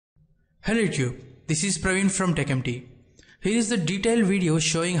Hello YouTube, this is Praveen from TechMT. Here is the detailed video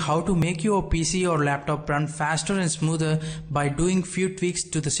showing how to make your PC or laptop run faster and smoother by doing few tweaks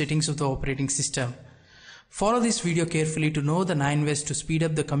to the settings of the operating system. Follow this video carefully to know the 9 ways to speed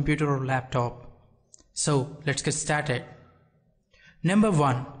up the computer or laptop. So let's get started. Number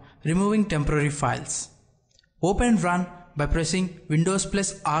 1. Removing temporary files. Open Run by pressing Windows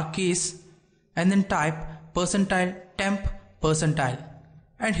plus R keys and then type %temp %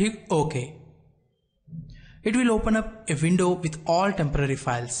 and hit OK. It will open up a window with all temporary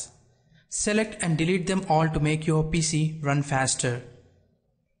files. Select and delete them all to make your PC run faster.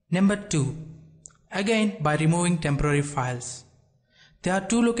 Number 2. Again by removing temporary files. There are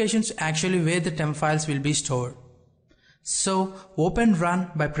two locations actually where the temp files will be stored. So open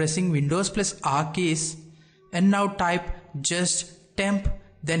Run by pressing Windows plus R keys and now type just temp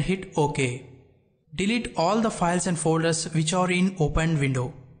then hit OK. Delete all the files and folders which are in opened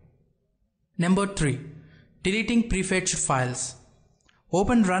window. Number 3. Deleting prefetched files.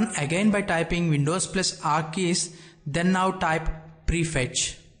 Open Run again by typing Windows plus R keys, then now type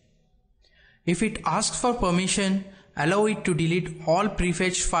prefetch. If it asks for permission, allow it to delete all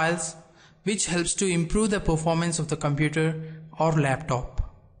prefetched files, which helps to improve the performance of the computer or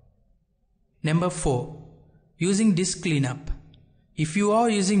laptop. Number 4. Using disk cleanup. If you are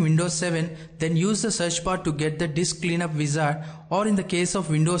using Windows 7, then use the search bar to get the disk cleanup wizard, or in the case of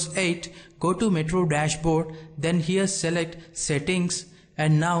Windows 8, go to Metro Dashboard, then here select Settings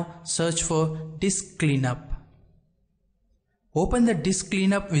and now search for Disk Cleanup. Open the Disk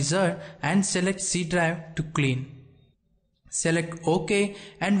Cleanup wizard and select C drive to clean. Select OK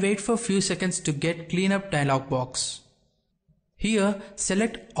and wait for few seconds to get Cleanup dialog box. Here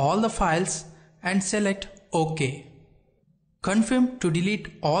select all the files and select OK. Confirm to delete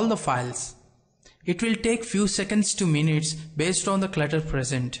all the files. It will take few seconds to minutes based on the clutter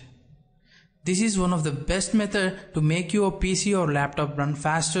present. This is one of the best methods to make your PC or laptop run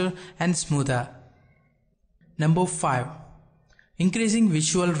faster and smoother. Number 5. Increasing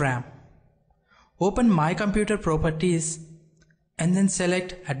visual RAM. Open My Computer Properties and then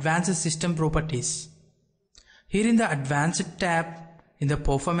select Advanced System Properties. Here in the Advanced tab, in the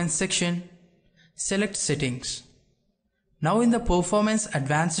Performance section, select Settings. Now in the Performance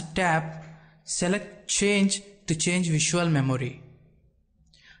Advanced tab, select Change to change visual memory.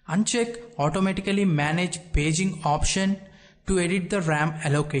 Uncheck Automatically Manage Paging option to edit the RAM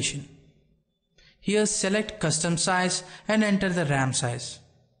allocation. Here select Custom Size and enter the RAM size.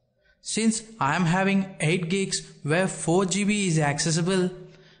 Since I am having 8 gigs where 4 GB is accessible,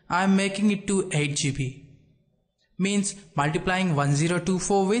 I am making it to 8 GB. Means multiplying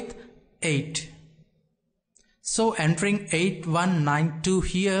 1024 with 8. So entering 8192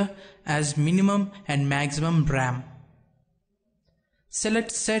 here as minimum and maximum RAM.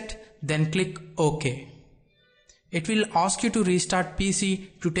 Select Set, then click OK. It will ask you to restart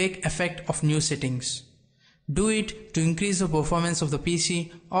PC to take effect of new settings. Do it to increase the performance of the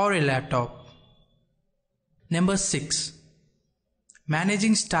PC or a laptop. Number 6.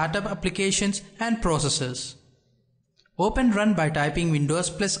 Managing startup applications and processes. Open Run by typing Windows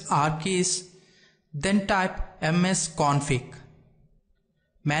plus R keys, then type msconfig.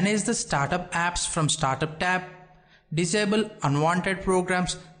 Manage the startup apps from Startup tab. Disable unwanted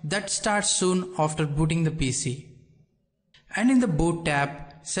programs that start soon after booting the PC. And in the Boot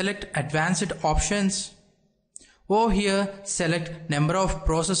tab, select Advanced Options. Over here, select Number of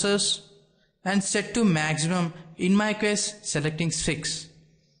Processors and set to maximum, in my case selecting 6.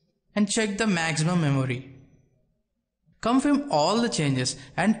 And check the maximum memory. Confirm all the changes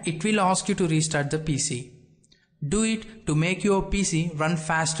and it will ask you to restart the PC. Do it to make your PC run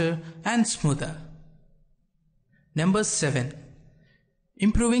faster and smoother. Number 7.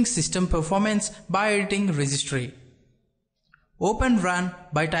 Improving system performance by editing registry. Open Run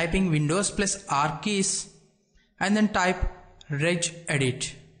by typing Windows plus R keys and then type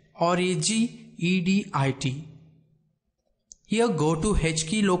regedit or regedit. Here go to H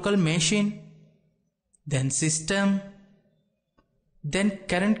key local machine, then System, then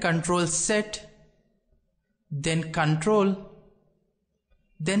current control set, then Control,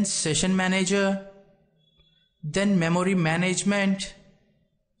 then Session Manager, then Memory Management,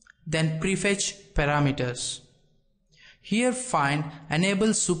 then Prefetch Parameters. Here find Enable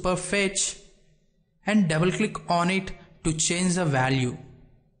Superfetch and double click on it to change the value.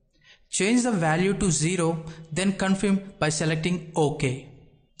 Change the value to 0, then confirm by selecting OK.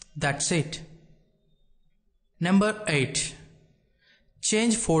 That's it. Number 8.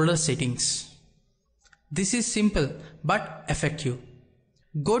 Change folder settings. This is simple but effective.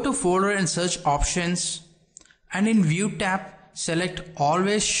 Go to Folder and Search options and in View tab select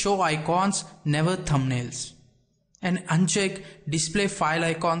Always Show Icons, Never Thumbnails, and uncheck Display File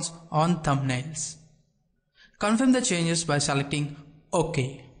Icons on Thumbnails. Confirm the changes by selecting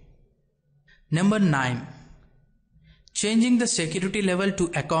OK. Number 9. Changing the security level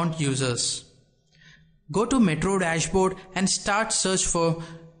to account users. Go to Metro dashboard and start search for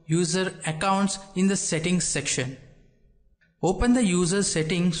user accounts in the settings section. Open the user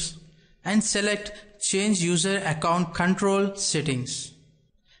settings and select Change User Account Control Settings.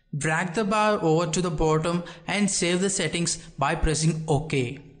 Drag the bar over to the bottom and save the settings by pressing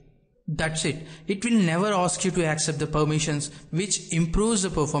OK. That's it. It will never ask you to accept the permissions, which improves the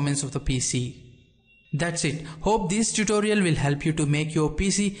performance of the PC. That's it. Hope this tutorial will help you to make your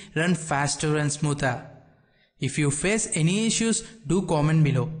PC run faster and smoother. If you face any issues, do comment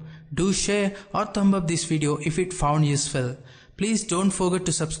below. Do share or thumb up this video if it found useful. Please don't forget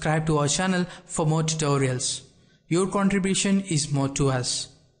to subscribe to our channel for more tutorials. Your contribution is more to us.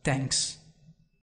 Thanks.